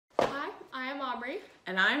Aubrey.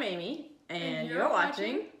 And I'm Amy. And you're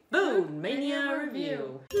watching FoodMania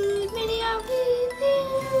Review. FoodMania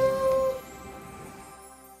Review.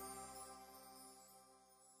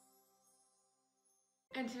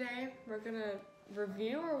 And today we're gonna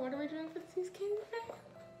review, or what are we doing for the Seas Candy today?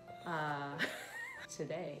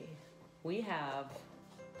 Today we have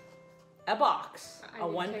a box, a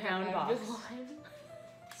 1 pound box.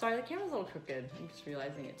 Sorry, the camera's a little crooked. I'm just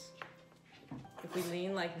realizing it's. If we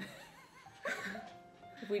lean like,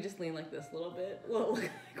 if we just lean like this a little bit, we'll look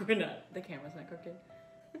like we're not. The camera's not crooked.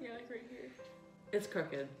 Yeah, like right here. It's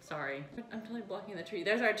crooked. Sorry. I'm totally blocking the tree.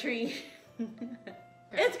 There's our tree.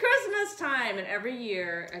 It's Christmas time, and every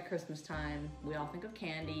year at Christmas time, we all think of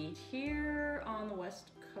candy. Here on the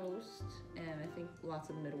West Coast, and I think lots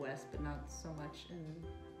of Midwest, but not so much in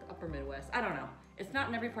the upper Midwest. I don't know. It's not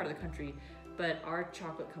in every part of the country, but our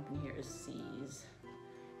chocolate company here is Seas.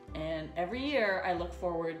 And every year I look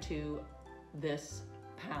forward to this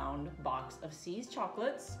pound box of Seas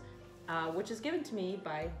chocolates, which is given to me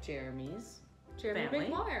by Jeremy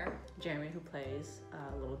Maguire. Jeremy, who plays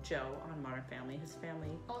little Joe on Modern Family. His family.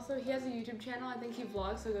 Also, he has a YouTube channel. I think he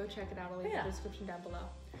vlogs, so go check it out. I'll leave the description down below.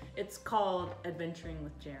 It's called Adventuring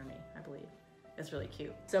with Jeremy, I believe. It's really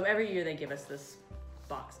cute. So every year they give us this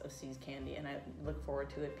box of Seas candy, and I look forward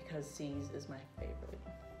to it because Seas is my favorite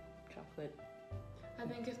chocolate. I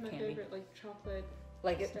think it's my favorite, like, chocolate.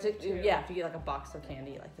 Like, yeah, if you get like a box of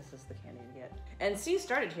candy, like this is the candy to get. And Seas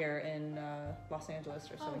started here in Los Angeles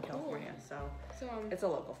or Southern California, so it's a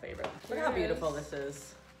local favorite. Look how beautiful this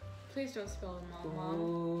is. Please don't spill it, Mom.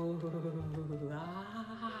 Ooh,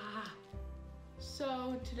 ah.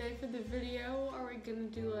 So today for the video, are we gonna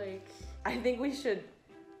do like? I think we should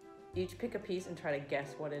each pick a piece and try to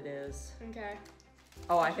guess what it is. Okay.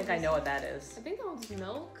 Oh, I think I know what that is. I think that one's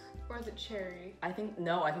milk, or is it cherry? I think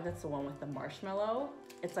that's the one with the marshmallow.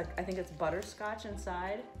 It's like, I think it's butterscotch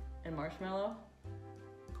inside and marshmallow.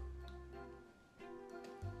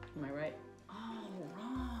 Am I right? Oh,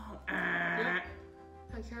 wrong. Yep.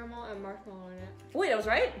 Had caramel and marshmallow in it. Wait, I was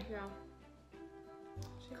right? Yeah.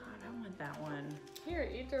 God, I want that one. Here,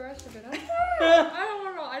 eat the rest of it. I don't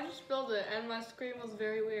want to. I just spilled it, and my screen was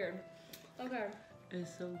very weird. Okay.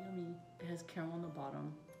 It's so yummy. It has caramel on the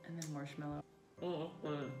bottom and then marshmallow. Oh,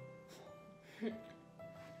 good. Okay,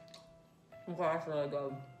 that's really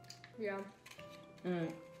good. Yeah.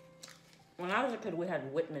 When I was a kid, we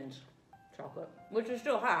had Whitman's chocolate, which we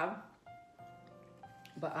still have,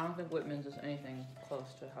 but I don't think Whitman's is anything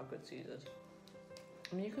close to how good Seas is.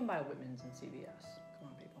 I mean, you can buy Whitman's in CVS. Come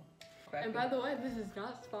on, people. And by the way, this is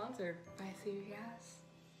not sponsored by CVS.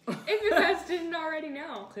 If you guys didn't already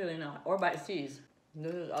know. Clearly not. Or by Seas.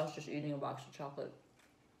 This is us just eating a box of chocolate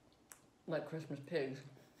like Christmas pigs.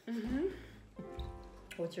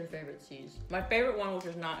 What's your favorite Seas? My favorite one, which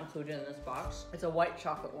is not included in this box, it's a white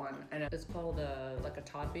chocolate one, and it's called like a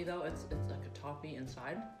toffee though. It's like a toffee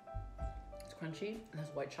inside. It's crunchy, it has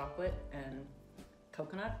white chocolate and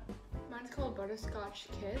coconut. Mine's called Butterscotch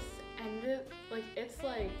Kiss, and it's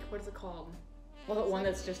like, what is it called? Well, the one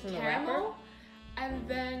that's just in the wrapper? And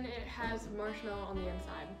then it has marshmallow on the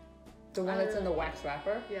inside. The one that's in the wax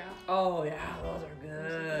wrapper? Yeah. Oh yeah, those are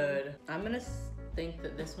good. I'm gonna think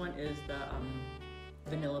that this one is the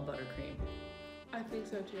vanilla buttercream. I think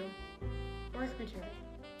so too. Or it could be cherry.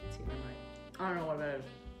 Let's see if I'm right. I don't know what that is.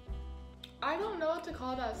 I don't know what to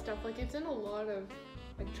call that stuff. Like, it's in a lot of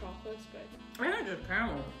like chocolates, but I think it's just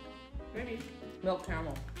caramel. Maybe. Milk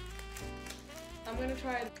caramel. I'm gonna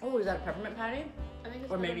try. Oh, is that a peppermint patty? I think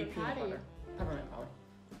it's or maybe peanut patty. butter. Peppermint patty.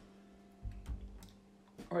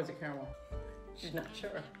 Or is it caramel? She's not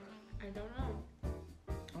sure. I don't know.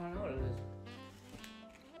 I don't know what it is.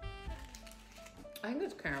 I think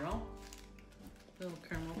it's caramel. A little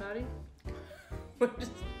caramel patty. We're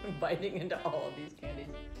just biting into all of these candies.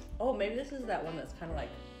 Oh, maybe this is that one that's kind of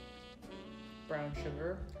like brown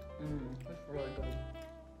sugar. That's really good.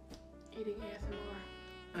 Eating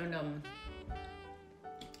ASMR. And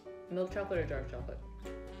milk chocolate or dark chocolate?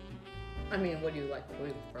 I mean, what do you like? What do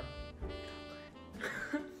you prefer?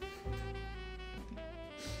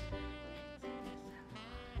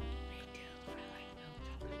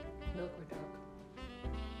 Milk or dark?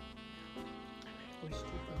 Which do you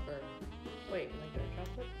prefer? Wait, you like dark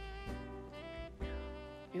chocolate?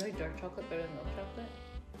 You like dark chocolate better than milk chocolate?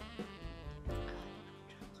 I like milk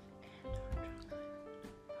chocolate and dark chocolate,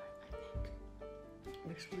 but I think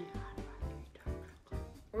Which one? I'd rather eat dark chocolate.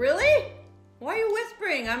 Really? Why are you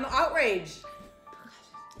whispering? I'm outraged.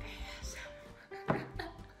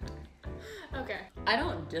 Okay. I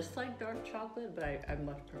don't dislike dark chocolate, but I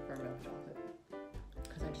much prefer milk chocolate.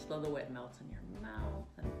 Because I just love the way it melts in your mouth.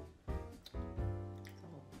 And it's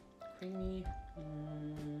all Thingy.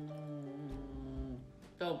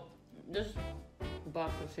 So, this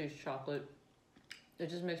box of See's chocolate, it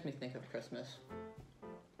just makes me think of Christmas.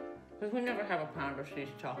 Because we never have a pound of See's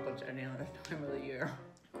chocolates any other time of the year.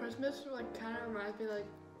 Christmas like kind of reminds me like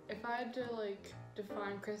if I had to like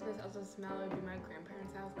define Christmas as a smell, it'd be my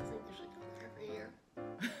grandparents' house because I usually go there every year.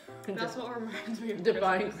 That's what reminds me of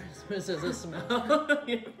Define Christmas. Christmas as a smell.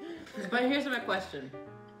 But here's my question.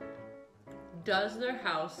 Does their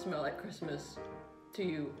house smell like Christmas to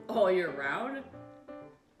you all year round?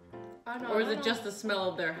 Or is it just the smell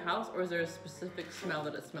of their house, or is there a specific smell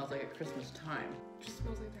that it smells like at Christmas time? It just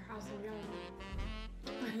smells like their house in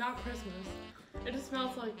general. Not Christmas. It just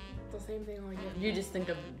smells like the same thing all year. You just think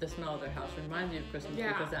of the smell of their house reminds you of Christmas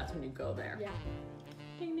because that's when you go there. Yeah.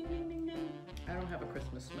 Ding, ding, ding, ding, ding. I don't have a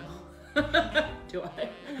Christmas smell. Do I?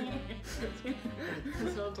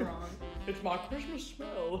 That sounds wrong. It's my Christmas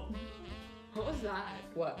smell. What was that?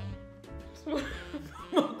 What?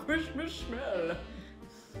 My Christmas smell.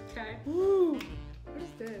 Okay. Woo! What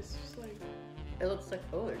is this? Just like... It looks like,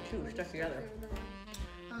 oh, they're two stuck together.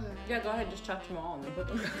 Okay. Yeah, go ahead, just touch them all and then put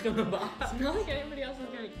them back in the box. It's not like anybody else is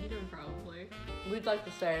gonna eat them, probably. We'd like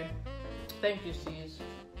to say thank you, Sees,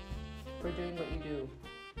 for doing what you do.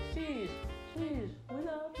 Sees, we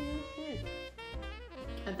love you, Sees.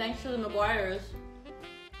 And thanks to the Maguires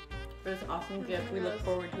for this awesome gift. We look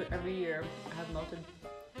forward to it every year. I have melted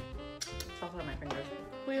chocolate on my fingers.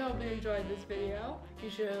 We hope you enjoyed this video. You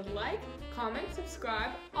should like, comment,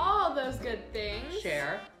 subscribe, all those good things.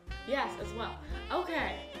 Share. Yes, as well.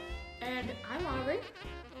 Okay. And I'm Aubrey.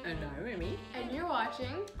 And I'm Remy. And you're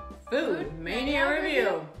watching FoodMania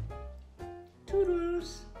Review.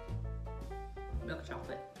 Toodles.